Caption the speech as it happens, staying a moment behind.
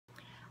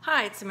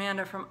Hi, it's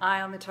Amanda from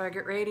Eye on the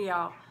Target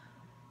Radio.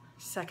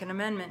 Second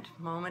Amendment,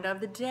 moment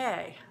of the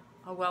day.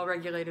 A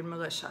well-regulated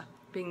militia,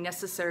 being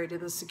necessary to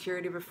the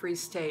security of a free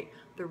state,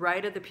 the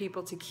right of the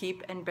people to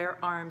keep and bear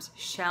arms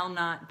shall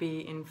not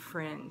be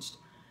infringed.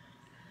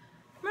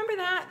 Remember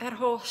that? That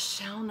whole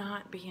shall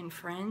not be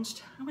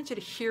infringed? I want you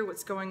to hear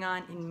what's going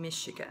on in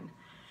Michigan.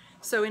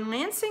 So in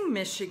Lansing,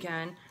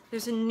 Michigan,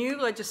 there's a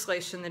new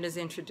legislation that is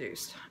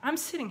introduced. I'm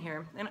sitting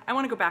here, and I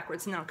want to go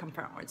backwards and then I'll come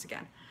frontwards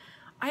again.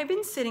 I've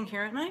been sitting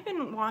here and I've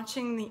been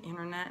watching the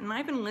internet and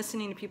I've been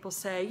listening to people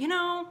say, you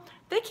know,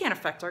 they can't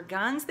affect our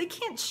guns. They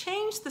can't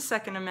change the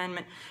Second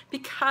Amendment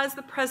because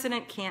the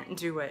president can't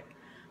do it.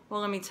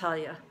 Well, let me tell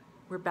you,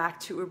 we're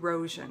back to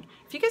erosion.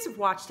 If you guys have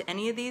watched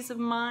any of these of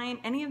mine,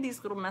 any of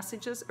these little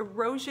messages,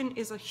 erosion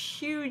is a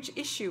huge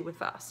issue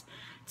with us.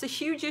 It's a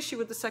huge issue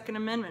with the Second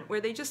Amendment where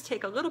they just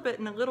take a little bit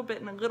and a little bit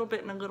and a little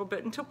bit and a little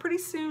bit until pretty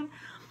soon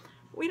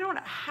we don't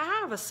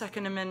have a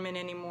Second Amendment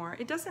anymore.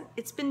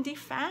 It's been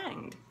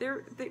defanged.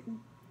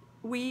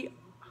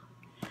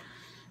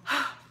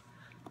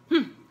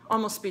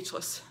 Almost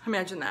speechless.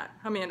 Imagine that.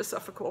 Amanda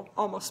Suffolk,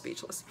 almost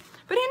speechless.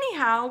 But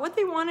anyhow, what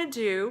they want to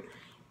do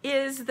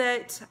is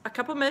that a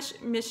couple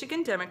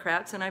Michigan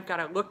Democrats, and I've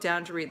got to look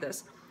down to read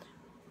this,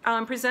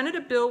 presented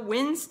a bill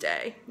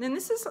Wednesday, and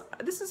this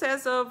is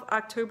as of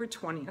October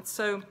 20th.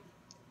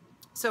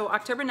 So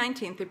October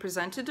 19th, they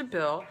presented a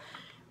bill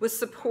with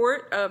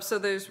support of, so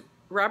there's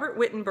Robert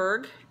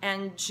Wittenberg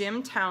and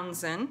Jim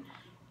Townsend,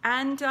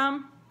 and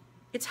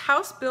it's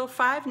House Bill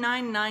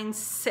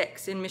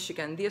 5996 in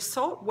Michigan, the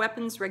Assault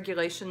Weapons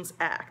Regulations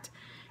Act.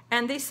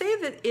 And they say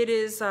that it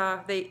is,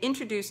 they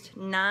introduced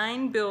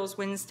 9 bills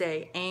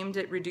Wednesday aimed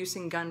at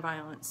reducing gun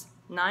violence.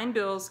 9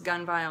 bills,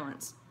 gun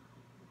violence.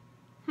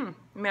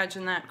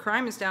 Imagine that.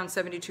 Crime is down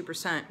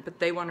 72%, but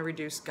they want to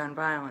reduce gun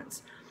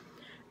violence.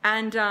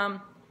 And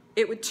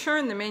it would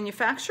turn the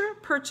manufacture,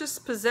 purchase,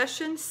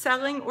 possession,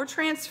 selling, or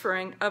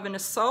transferring of an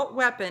assault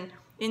weapon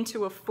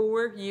into a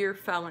 4-year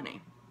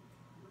felony.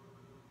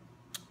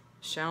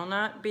 Shall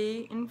not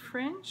be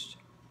infringed?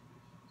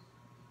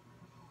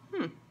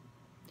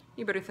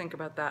 You better think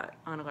about that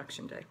on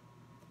Election Day.